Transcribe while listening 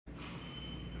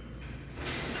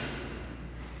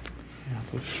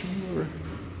Atlas Schindler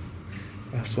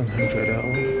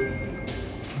S100L,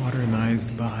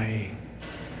 modernized by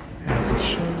Atlas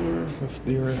Schindler with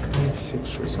their kind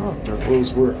fixtures. Oh, their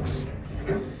close works.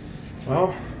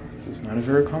 Well, this is not a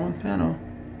very common panel.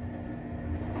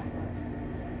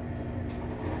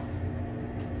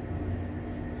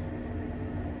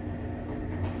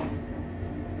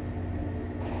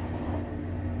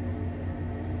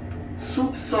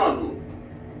 Subsolo.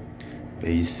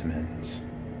 Basement.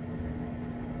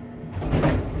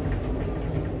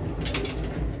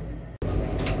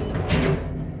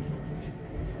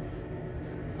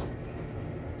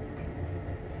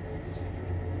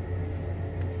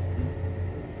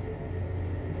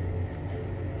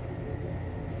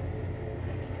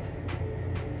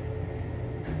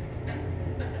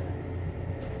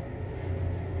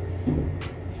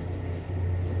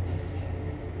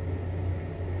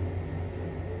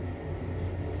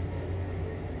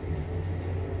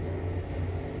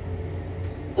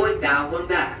 Oitavo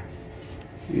andar.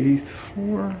 8th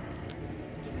floor.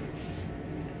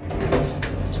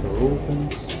 So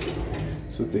opens.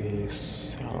 This is the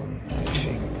salon, I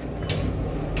think.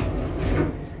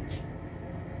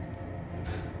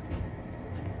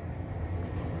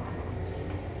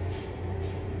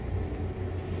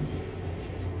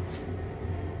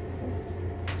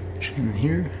 In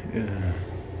here,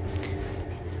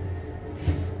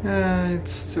 it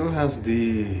still has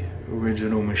the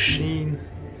original machine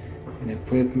and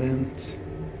equipment.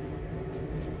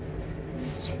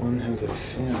 This one has a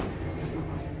fan.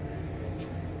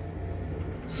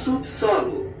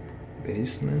 Subsolo.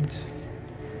 Basement.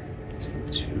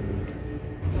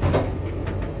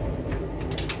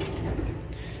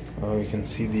 Oh, you can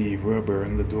see the rubber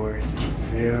on the doors. It's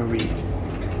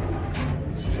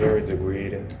very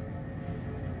degraded.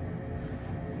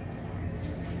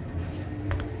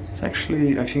 It's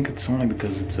actually, I think it's only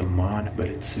because it's a mod, but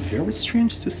it's very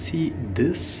strange to see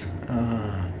this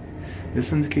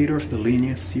this indicator of the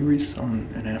linear series on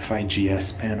an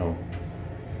FIGS panel.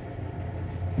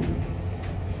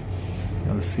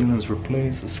 Now the ceiling's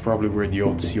replaced. It's probably where the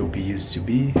old COP used to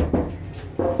be.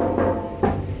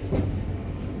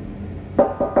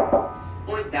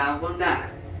 Oitavo andar.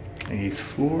 8th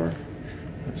floor.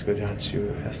 Let's go down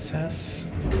to SS.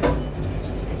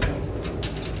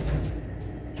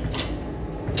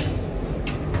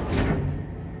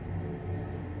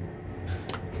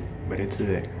 But it's a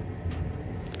here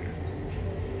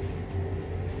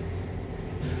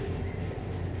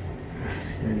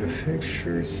are the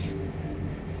fixtures.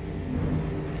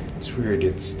 It's weird,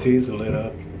 it stays lit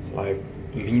up like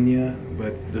linear,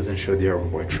 but doesn't show the hour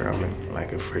while traveling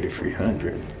like a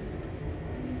 3300.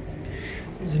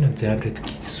 There's an adapted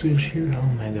key switch here. Oh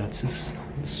my god, this is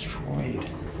destroyed.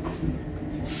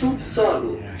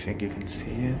 Subsolo. Yeah, I think you can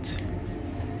see it.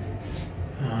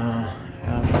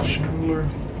 Atlas Schindler.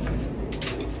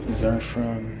 These are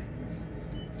from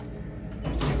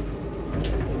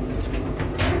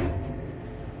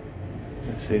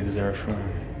let's say these are from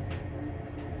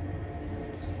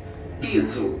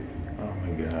Piso. oh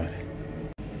my god.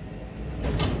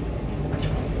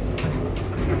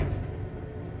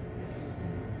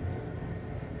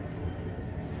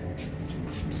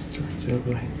 It starts up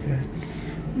like that.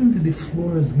 Look at the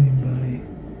floors going by.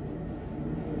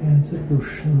 Yeah, it's a real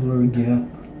Schindler gap.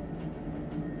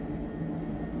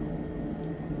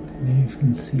 And then you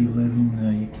can see leveling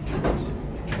now you can't.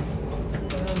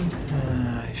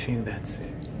 I think that's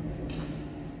it.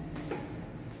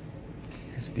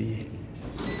 Here's the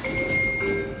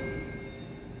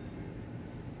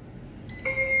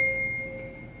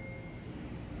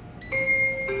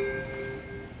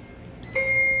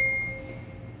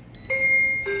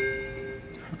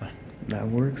that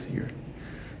works here.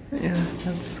 Yeah,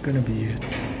 that's gonna be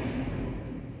it.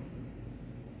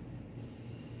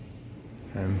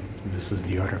 And this is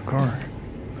the other car.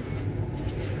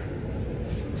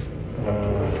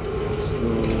 Let's go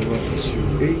up to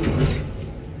 8.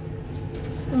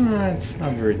 It's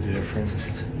not very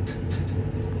different.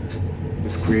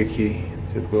 With creaky,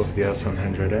 typical of the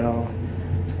S100L.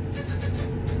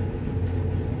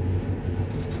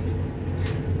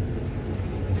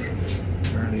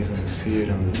 Barely even see it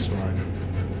on this one.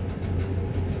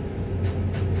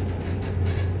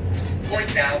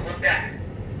 Oitavo andar.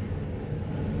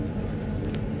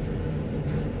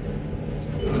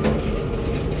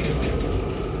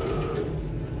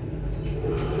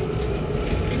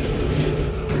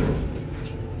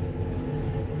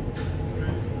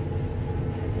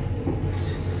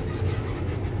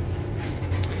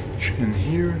 And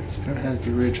here it still has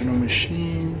the original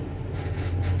machine.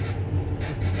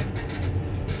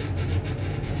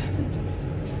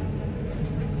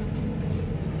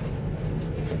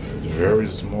 very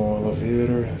small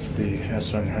elevator, as the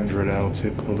S100L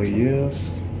typically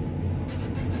is.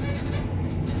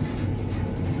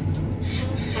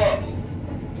 Subsolo.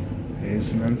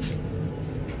 Basement.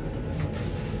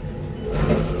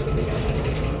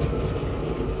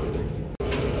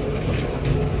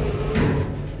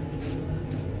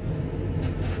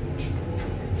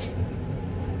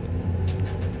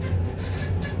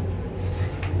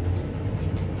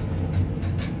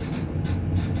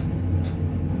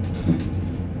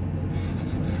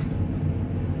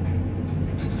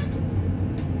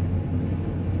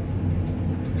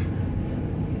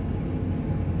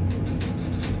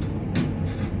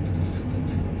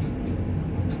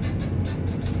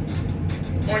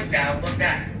 Oitavo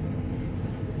andar.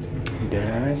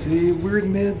 Yeah, it's a weird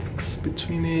mix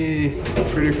between a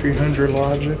 3300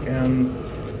 logic and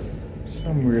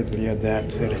some weirdly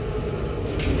adapted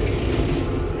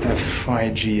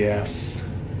F5GS.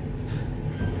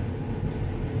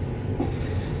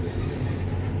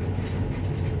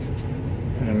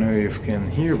 I don't know if you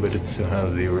can hear, but it still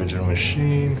has the original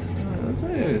machine. That's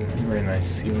a very nice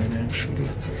ceiling, actually.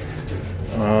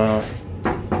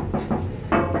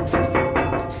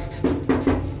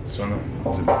 This one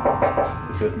is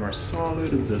a bit more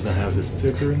solid. It doesn't have the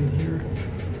sticker in here.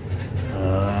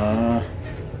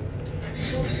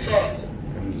 Subsolo.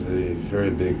 There's a very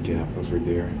big gap over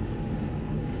there.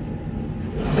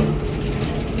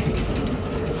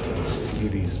 See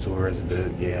these doors,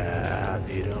 but yeah,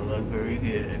 they don't look very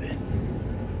good.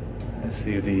 I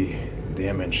see the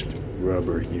damaged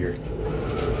rubber here.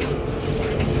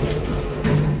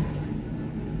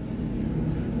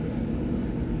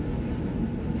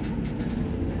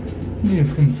 Yeah,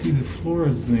 you can see the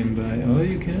floors going by. Oh,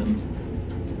 you can?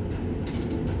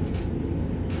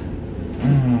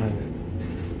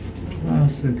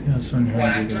 Classic S100L.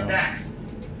 Quarto andar.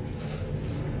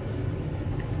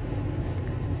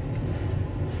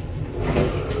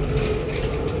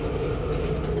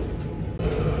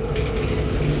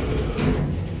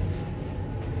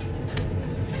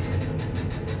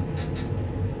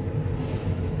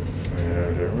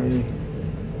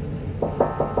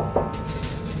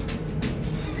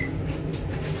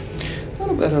 Not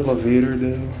a bad elevator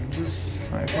though. Just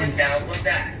I think Oitavo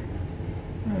andar.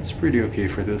 it's pretty okay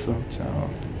for this hotel.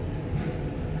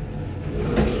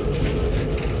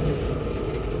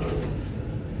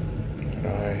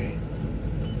 Right.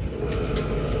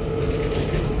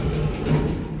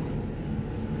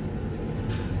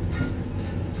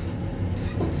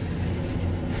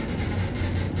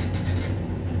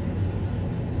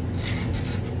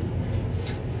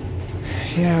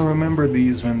 Yeah, I remember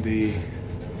these when they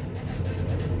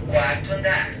Quarto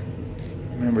andar.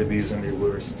 remember these when they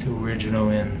were still original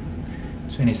in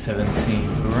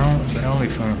 2017, but only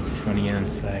from the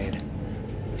inside.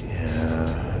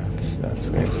 Yeah, that's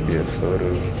going to be a photo.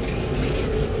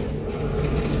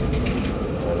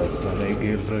 Oh, that's not a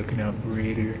good looking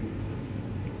operator.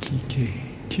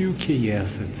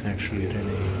 QKS, that's actually the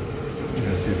name. You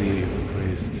know, see the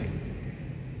replaced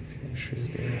features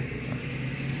there.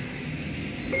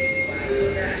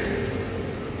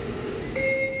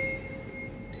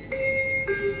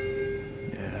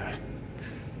 Yeah,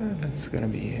 that's gonna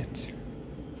be it.